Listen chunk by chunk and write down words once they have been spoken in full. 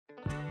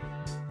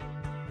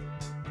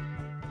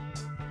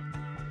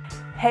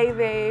Hey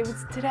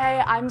babes,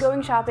 today I'm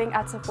going shopping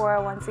at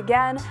Sephora once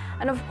again,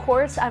 and of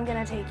course I'm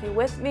gonna take you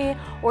with me.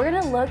 We're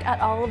gonna look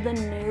at all of the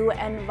new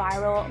and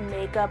viral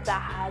makeup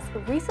that has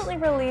recently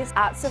released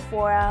at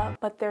Sephora,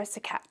 but there's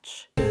a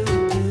catch.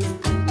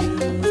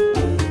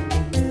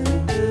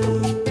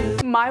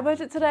 My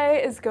budget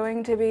today is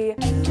going to be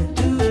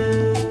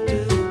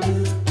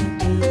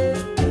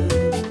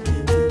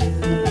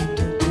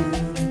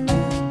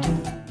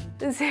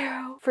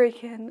 $0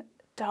 freaking.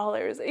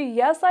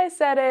 Yes, I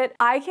said it.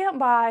 I can't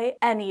buy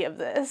any of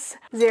this.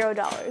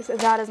 $0.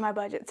 That is my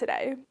budget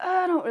today.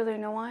 I don't really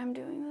know why I'm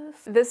doing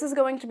this. This is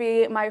going to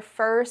be my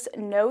first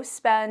no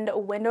spend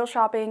window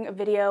shopping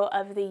video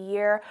of the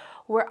year,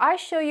 where I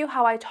show you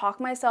how I talk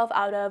myself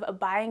out of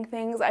buying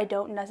things I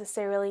don't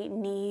necessarily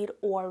need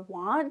or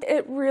want.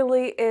 It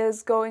really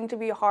is going to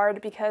be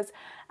hard because,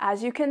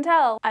 as you can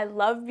tell, I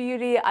love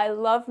beauty, I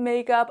love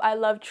makeup, I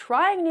love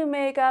trying new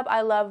makeup,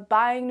 I love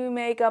buying new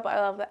makeup, I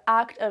love the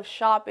act of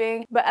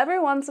shopping. But every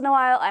once in a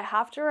while, I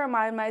have to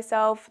remind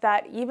myself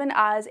that even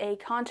as a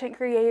content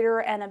creator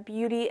and a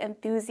beauty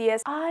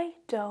enthusiast, I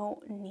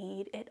don't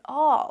need it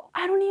all.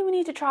 I don't even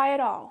need to try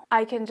it all.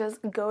 I can just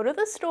go to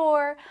the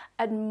store,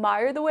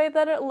 admire the way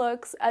that it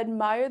looks,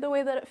 admire the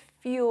way that it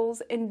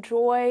feels,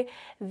 enjoy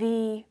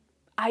the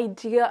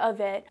idea of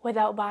it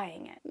without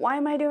buying it. Why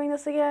am I doing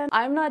this again?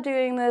 I'm not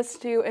doing this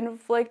to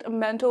inflict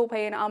mental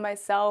pain on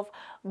myself,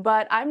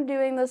 but I'm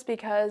doing this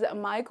because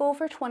my goal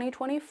for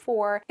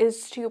 2024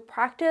 is to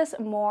practice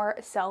more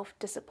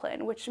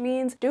self-discipline, which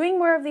means doing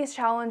more of these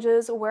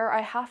challenges where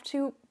I have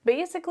to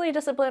basically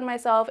discipline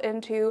myself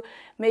into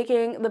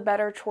making the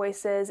better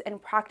choices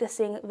and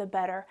practicing the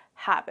better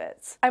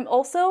habits. I'm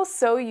also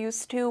so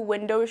used to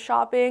window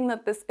shopping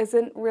that this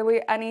isn't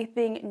really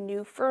anything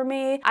new for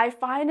me. I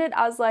find it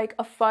as like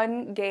a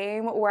fun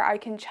game where I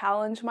can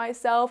challenge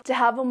myself to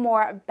have a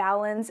more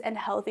balanced and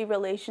healthy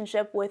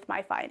relationship with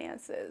my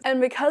finances. And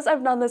because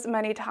I've done this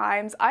many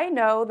times, I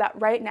know that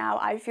right now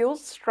I feel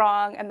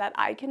strong and that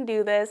I can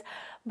do this,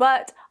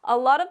 but a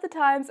lot of the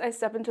times I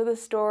step into the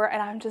store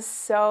and I'm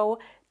just so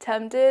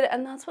tempted,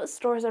 and that's what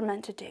stores are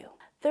meant to do.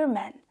 They're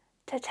meant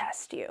to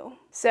test you.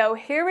 So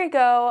here we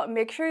go.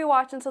 Make sure you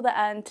watch until the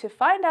end to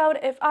find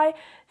out if I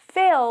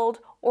failed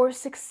or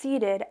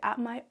succeeded at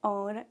my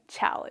own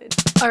challenge.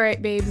 All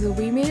right, babes,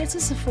 we made it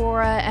to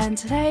Sephora, and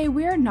today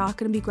we are not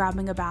going to be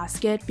grabbing a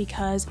basket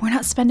because we're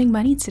not spending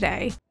money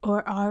today.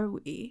 Or are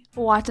we?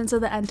 Watch until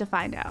the end to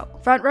find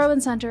out. Front row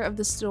and center of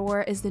the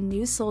store is the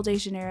new Sol de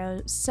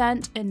Janeiro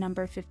scent in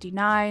number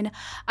 59.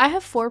 I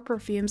have 4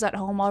 perfumes at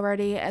home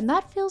already, and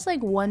that feels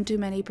like one too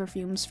many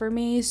perfumes for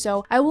me,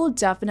 so I will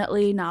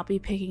definitely not be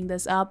picking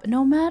this up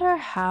no matter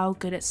how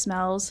good it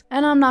smells.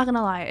 And I'm not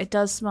gonna lie, it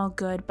does smell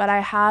good, but I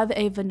have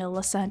a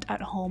vanilla scent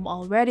at home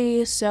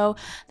already, so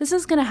this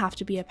is gonna have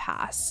to be a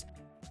pass.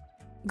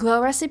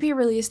 Glow Recipe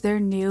released their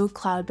new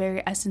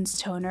Cloudberry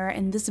Essence Toner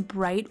in this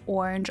bright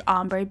orange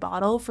ombre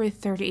bottle for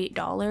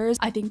 $38.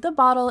 I think the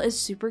bottle is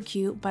super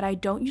cute, but I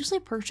don't usually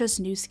purchase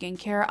new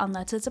skincare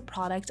unless it's a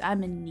product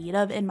I'm in need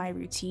of in my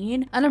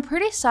routine, and I'm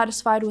pretty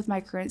satisfied with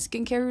my current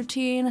skincare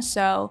routine,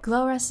 so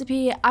Glow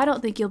Recipe, I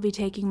don't think you'll be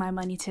taking my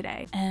money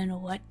today.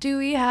 And what do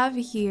we have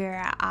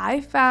here? I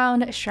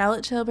found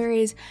Charlotte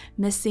Tilbury's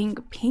Missing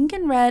Pink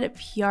and Red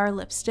PR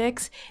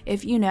lipsticks.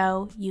 If you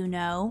know, you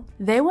know.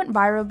 They went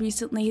viral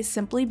recently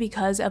simply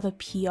because of a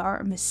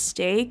PR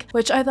mistake,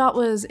 which I thought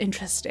was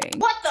interesting.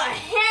 What the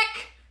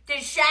heck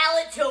did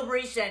Charlotte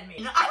Tilbury send me? I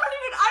don't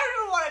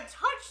even want to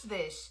touch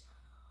this.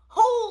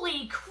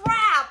 Holy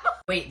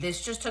crap! Wait,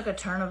 this just took a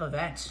turn of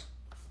events.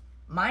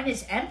 Mine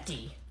is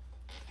empty.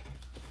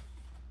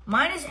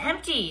 Mine is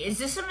empty. Is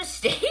this a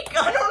mistake?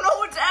 I don't know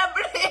what's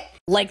happening.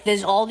 Like,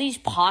 there's all these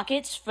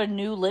pockets for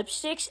new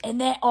lipsticks and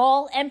they're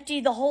all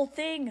empty, the whole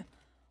thing.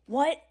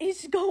 What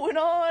is going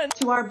on?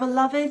 To our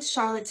beloved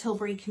Charlotte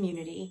Tilbury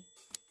community,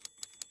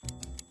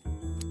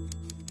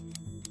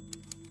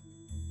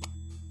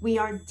 we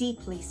are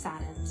deeply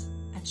saddened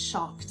and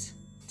shocked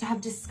to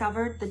have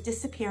discovered the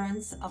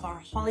disappearance of our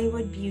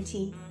Hollywood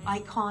beauty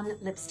icon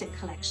lipstick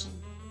collection.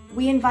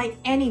 We invite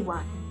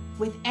anyone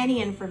with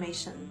any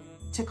information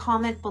to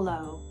comment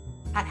below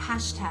at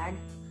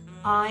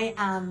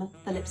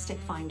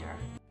 #IamTheLipstickFinder.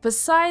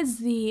 Besides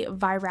the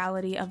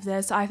virality of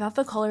this, I thought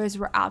the colors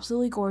were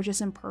absolutely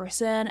gorgeous in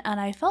person, and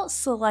I felt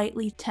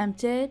slightly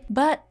tempted,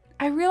 but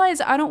I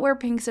realized I don't wear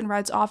pinks and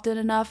reds often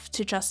enough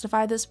to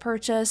justify this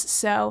purchase,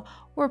 so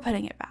we're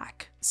putting it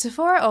back.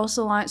 Sephora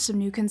also launched some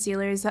new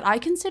concealers that I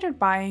considered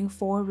buying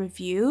for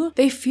review.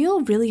 They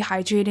feel really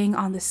hydrating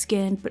on the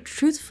skin, but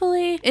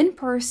truthfully, in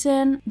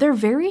person, they're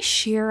very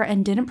sheer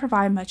and didn't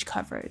provide much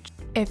coverage.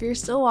 If you're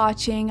still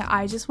watching,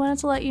 I just wanted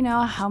to let you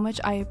know how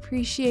much I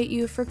appreciate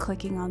you for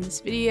clicking on this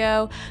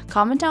video.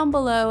 Comment down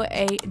below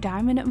a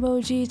diamond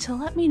emoji to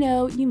let me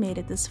know you made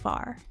it this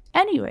far.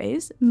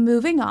 Anyways,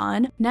 moving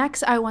on.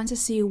 Next, I want to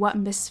see what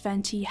Miss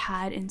Fenty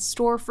had in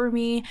store for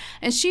me,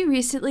 and she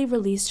recently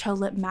released her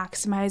lip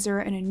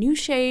maximizer in a new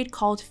shade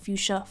called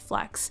Fuchsia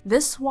Flex.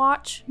 This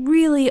swatch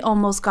really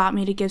almost got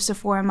me to give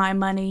Sephora my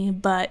money,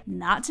 but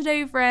not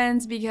today,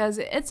 friends, because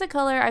it's a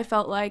color I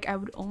felt like I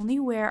would only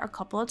wear a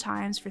couple of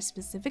times for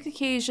specific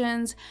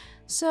occasions,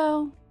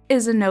 so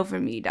is a no for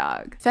me,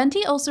 dog.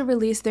 Fenty also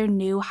released their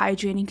new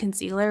hydrating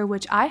concealer,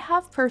 which I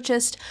have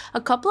purchased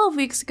a couple of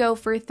weeks ago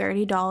for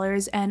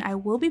 $30, and I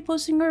will be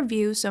posting a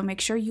review, so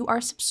make sure you are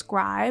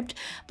subscribed.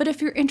 But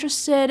if you're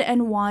interested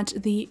and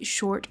want the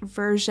short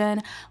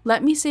version,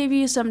 let me save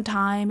you some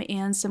time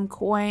and some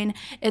coin.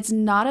 It's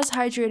not as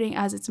hydrating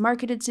as it's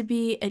marketed to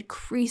be. It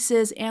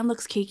creases and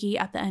looks cakey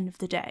at the end of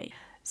the day.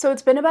 So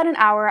it's been about an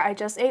hour, I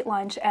just ate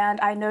lunch, and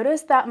I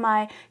noticed that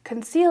my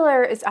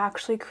concealer is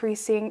actually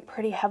creasing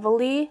pretty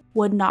heavily.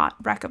 Would not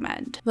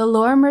recommend. The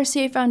Laura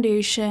Mercier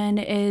foundation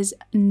is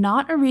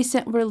not a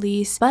recent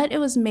release, but it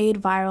was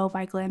made viral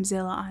by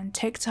Glamzilla on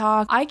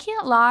TikTok. I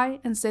can't lie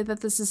and say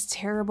that this is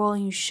terrible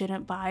and you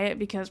shouldn't buy it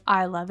because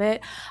I love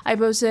it. I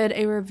posted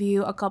a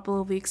review a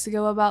couple of weeks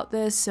ago about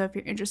this, so if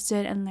you're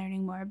interested in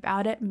learning more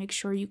about it, make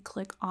sure you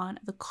click on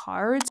the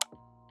cards.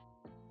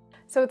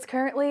 So it's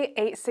currently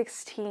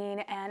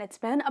 8:16 and it's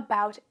been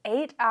about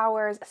 8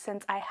 hours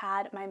since I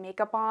had my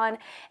makeup on.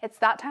 It's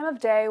that time of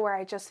day where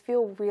I just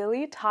feel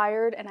really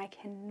tired and I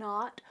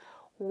cannot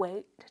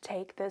wait to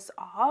take this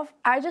off.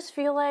 I just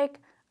feel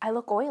like I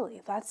look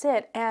oily, that's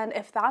it. And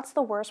if that's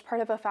the worst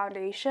part of a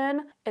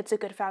foundation, it's a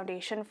good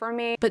foundation for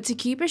me. But to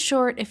keep it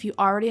short, if you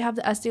already have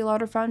the Estee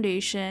Lauder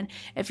foundation,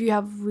 if you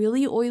have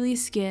really oily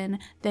skin,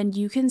 then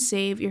you can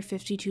save your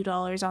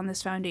 $52 on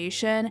this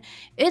foundation.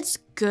 It's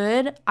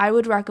good, I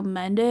would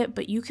recommend it,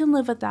 but you can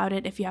live without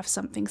it if you have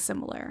something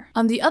similar.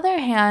 On the other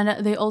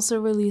hand, they also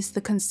released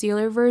the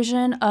concealer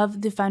version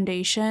of the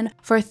foundation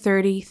for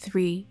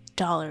 $33.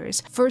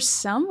 For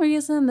some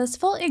reason, this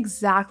felt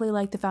exactly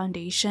like the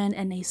foundation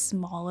in a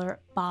smaller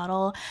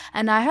bottle,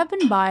 and I have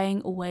been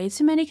buying way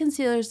too many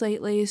concealers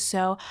lately,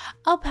 so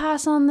I'll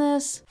pass on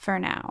this for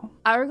now.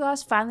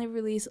 Hourglass finally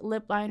released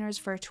lip liners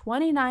for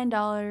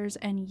 $29,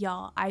 and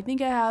y'all, I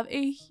think I have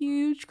a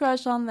huge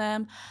crush on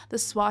them. The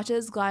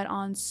swatches glide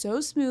on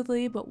so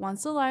smoothly, but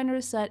once the liner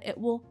is set, it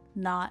will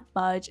not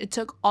budge. It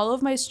took all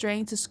of my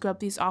strength to scrub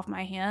these off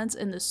my hands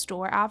in the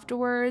store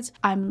afterwards.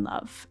 I'm in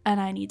love and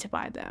I need to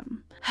buy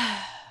them.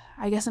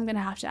 I guess I'm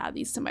gonna have to add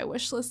these to my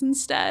wish list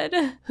instead.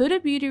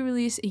 Huda Beauty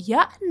released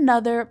yet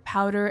another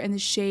powder in the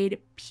shade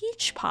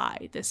Peach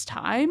Pie this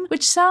time,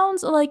 which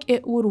sounds like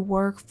it would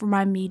work for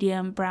my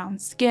medium brown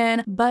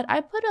skin, but I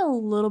put a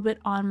little bit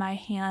on my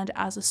hand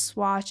as a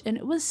swatch and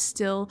it was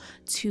still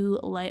too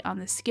light on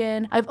the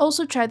skin. I've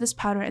also tried this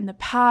powder in the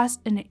past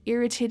and it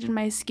irritated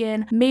my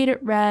skin, made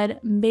it red,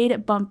 made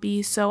it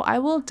bumpy, so I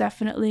will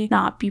definitely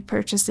not be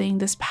purchasing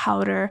this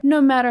powder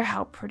no matter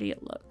how pretty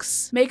it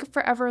looks. Makeup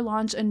Forever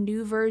launched a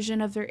new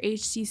version of their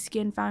HD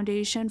Skin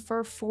foundation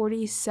for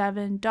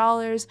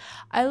 $47.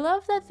 I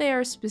love that they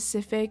are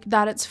specific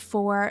that it's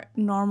for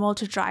normal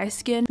to dry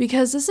skin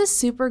because this is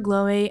super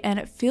glowy and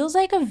it feels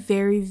like a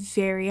very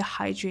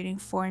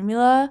hydrating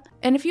formula.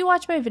 And if you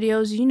watch my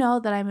videos, you know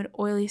that I'm an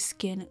oily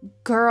skin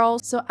girl,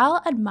 so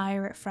I'll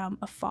admire it from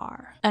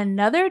afar.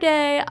 Another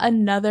day,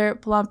 another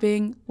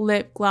plumping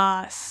lip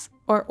gloss.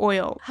 Or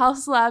oil.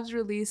 Haus Labs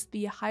released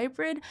the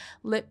Hybrid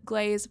Lip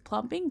Glaze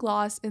Plumping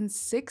Gloss in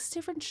 6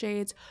 different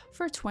shades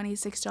for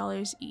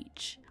 $26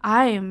 each.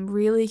 I am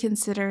really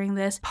considering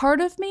this.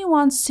 Part of me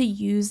wants to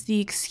use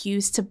the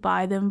excuse to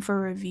buy them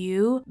for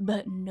review,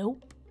 but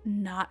nope.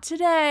 Not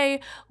today.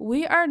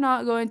 We are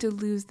not going to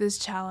lose this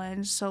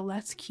challenge, so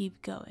let's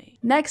keep going.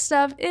 Next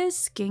up is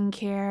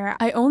skincare.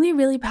 I only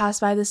really pass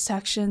by this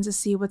section to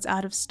see what's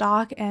out of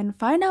stock and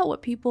find out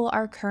what people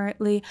are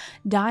currently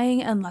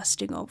dying and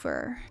lusting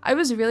over. I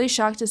was really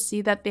shocked to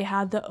see that they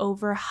had the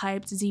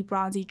overhyped Z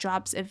Bronzy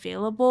drops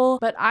available,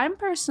 but I'm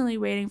personally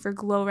waiting for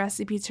Glow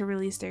Recipe to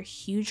release their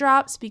Hue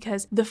drops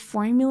because the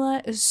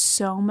formula is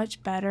so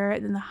much better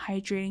than the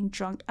hydrating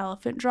Drunk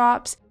Elephant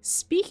drops.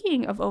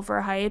 Speaking of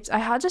overhyped, I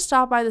had to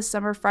stop by the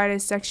Summer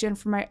Fridays section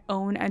for my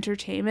own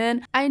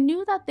entertainment. I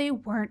knew that they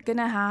weren't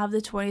gonna have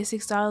the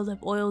 $26 lip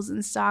oils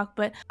in stock,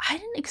 but I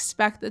didn't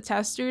expect the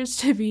testers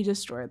to be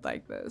destroyed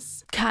like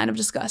this. Kind of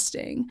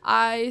disgusting.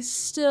 I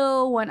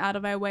still went out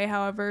of my way,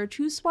 however,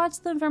 to swatch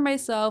them for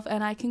myself,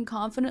 and I can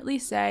confidently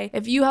say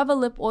if you have a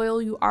lip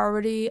oil you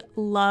already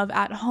love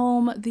at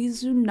home,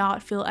 these do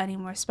not feel any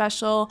more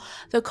special.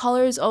 The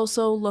colors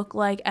also look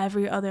like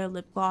every other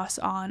lip gloss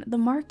on the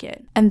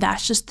market, and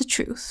that's just the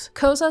truth.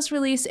 Kosas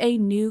released a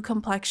new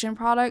complexion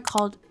product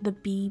called the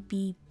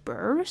BB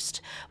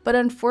burst, but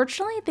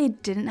unfortunately they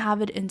didn't have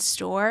it in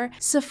store.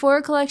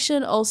 Sephora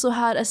collection also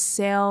had a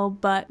sale,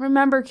 but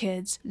remember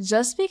kids,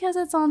 just because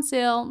it's on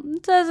sale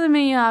doesn't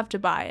mean you have to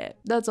buy it.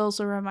 That's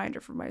also a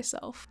reminder for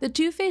myself. The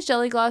Too Faced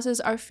jelly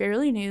glosses are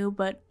fairly new,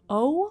 but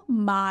oh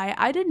my,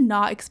 I did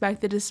not expect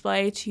the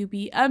display to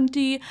be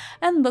empty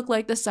and look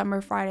like the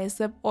Summer Fridays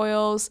lip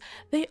oils.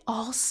 They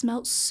all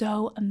smelled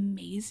so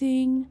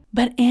amazing.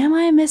 But am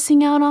I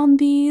missing out on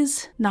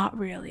these? Not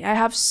really. I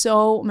have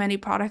so many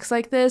products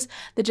like this.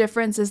 The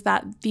difference is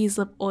that these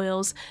lip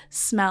oils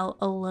smell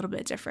a little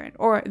bit different,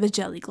 or the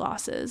jelly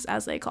glosses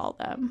as they call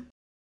them.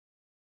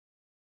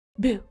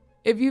 Boo.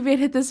 If you made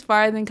it this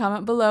far, then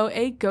comment below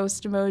a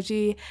ghost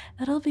emoji.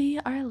 That'll be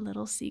our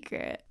little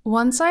secret.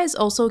 One Size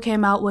also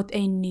came out with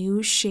a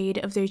new shade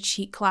of their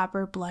cheek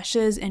clapper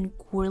blushes in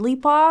Girly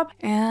Pop,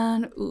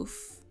 and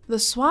oof. The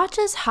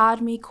swatches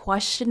had me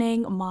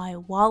questioning my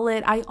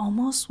wallet. I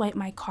almost swiped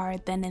my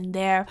card then and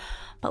there,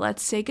 but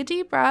let's take a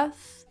deep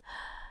breath.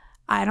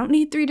 I don't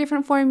need 3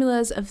 different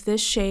formulas of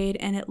this shade,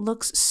 and it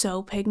looks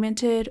so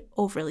pigmented,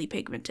 overly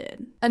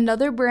pigmented.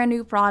 Another brand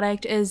new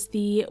product is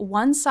the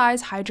One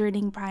Size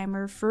Hydrating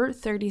Primer for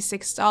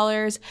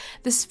 $36.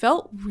 This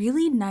felt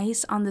really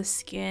nice on the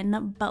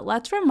skin, but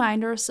let's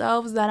remind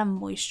ourselves that a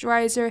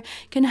moisturizer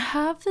can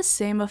have the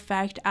same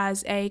effect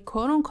as a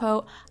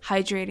quote-unquote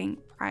hydrating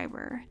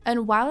primer.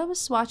 And while I was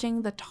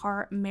swatching the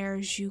Tarte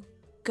Marijuana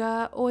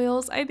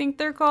oils, I think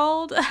they're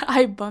called,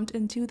 I bumped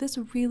into this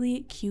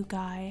really cute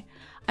guy.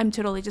 I'm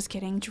totally just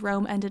kidding.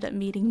 Jerome ended up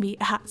meeting me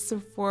at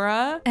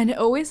Sephora, and it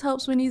always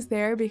helps when he's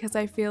there because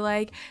I feel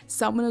like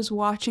someone is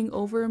watching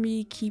over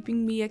me,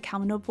 keeping me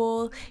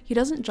accountable. He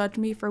doesn't judge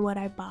me for what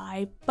I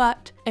buy,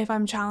 but if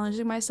I'm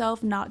challenging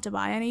myself not to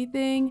buy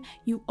anything,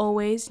 you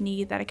always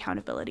need that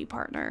accountability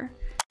partner.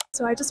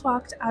 So I just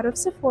walked out of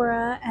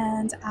Sephora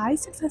and I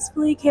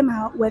successfully came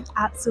out with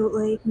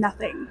absolutely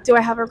nothing. Do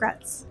I have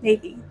regrets?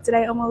 Maybe. Did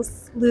I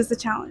almost lose the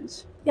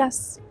challenge?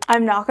 Yes.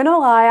 I'm not gonna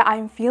lie,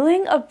 I'm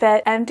feeling a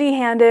bit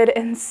empty-handed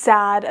and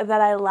sad that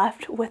I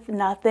left with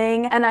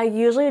nothing, and I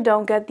usually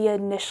don't get the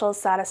initial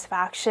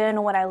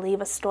satisfaction when I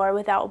leave a store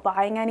without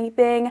buying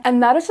anything,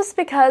 and that is just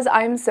because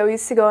I'm so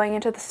used to going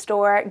into the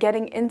store,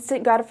 getting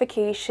instant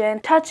gratification,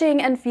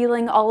 touching and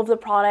feeling all of the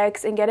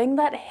products, and getting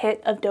that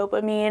hit of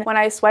dopamine when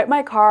I swipe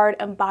my card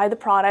and buy the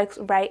products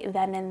right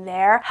then and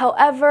there.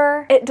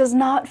 However, it does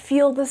not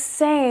feel the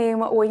same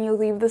when you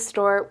leave the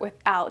store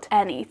without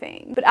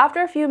anything. But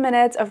after a few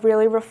minutes of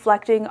really reflecting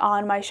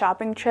on my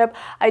shopping trip,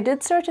 I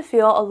did start to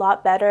feel a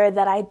lot better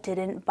that I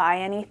didn't buy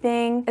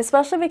anything,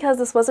 especially because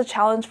this was a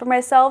challenge for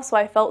myself, so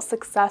I felt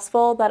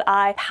successful that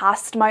I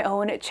passed my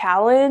own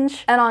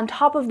challenge. And on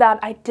top of that,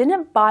 I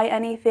didn't buy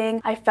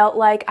anything I felt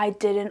like I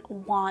didn't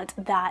want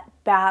that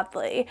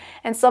badly.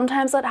 And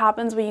sometimes that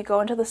happens when you go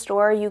into the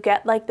store, you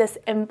get like this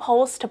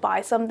impulse to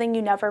buy something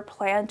you never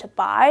planned to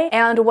buy.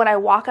 And when I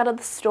walk out of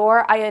the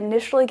store, I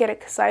initially get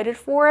excited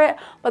for it,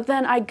 but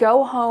then I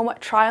go home,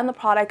 try on the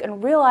product,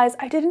 and realize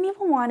I didn't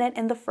even want it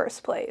in the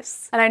first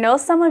place. And I know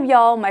some of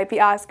y'all might be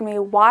asking me,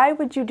 why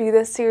would you do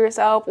this to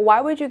yourself?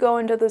 Why would you go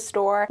into the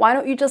store? Why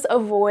don't you just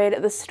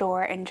avoid the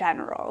store in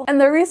general?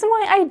 And the reason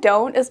why I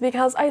don't is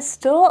because I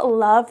still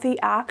love the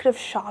act of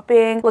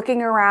shopping,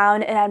 looking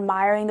around and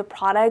admiring the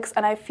products,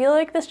 and I feel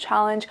like this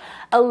challenge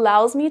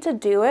allows me to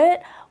do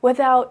it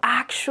without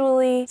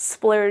actually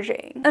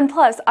splurging. And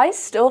plus, I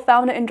still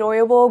found it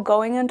enjoyable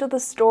going into the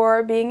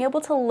store, being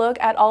able to look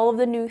at all of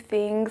the new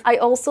things. I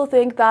also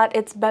think that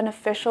it's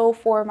beneficial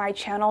for my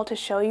channel to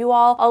show you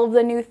all of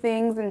the new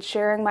things and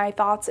sharing my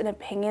thoughts and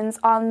opinions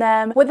on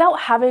them without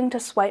having to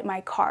swipe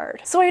my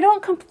card. So I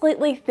don't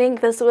completely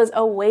think this was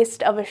a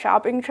waste of a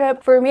shopping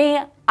trip. For me,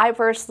 I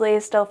personally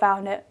still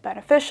found it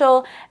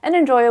beneficial and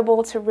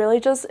enjoyable to really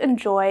just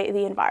enjoy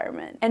the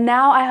environment. And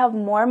now I have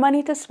more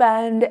money to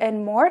spend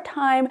and more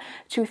time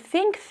to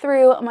think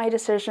through my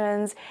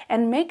decisions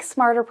and make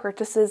smarter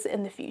purchases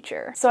in the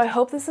future. So I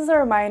hope this is a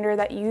reminder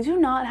that you do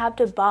not have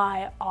to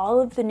buy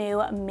all of the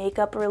new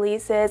makeup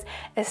releases,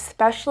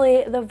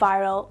 especially the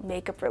viral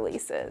makeup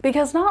releases,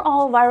 because not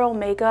all viral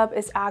makeup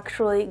is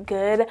actually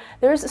good.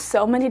 There's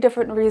so many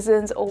different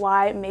reasons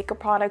why makeup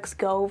products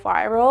go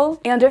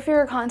viral. And if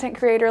you're a content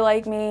creator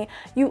like me,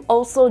 you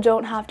also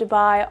don't have to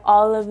buy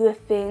all of the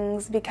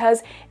things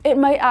because it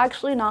might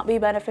actually not be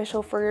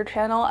beneficial for your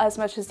channel as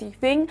much as you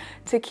think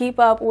to keep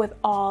up with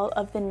all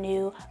of the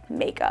new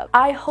makeup.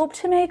 I hope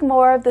to make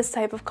more of this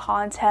type of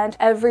content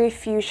every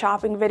few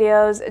shopping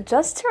videos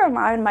just to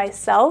remind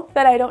myself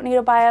that I don't need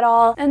to buy it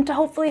all, and to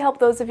hopefully help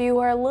those of you who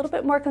are a little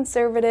bit more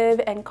conservative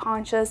and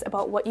conscious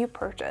about what you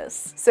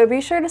purchase. So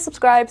be sure to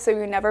subscribe so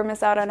you never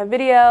miss out on a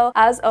video.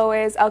 As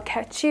always, I'll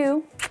catch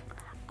you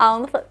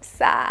on the flip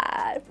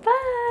side.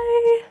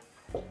 Bye!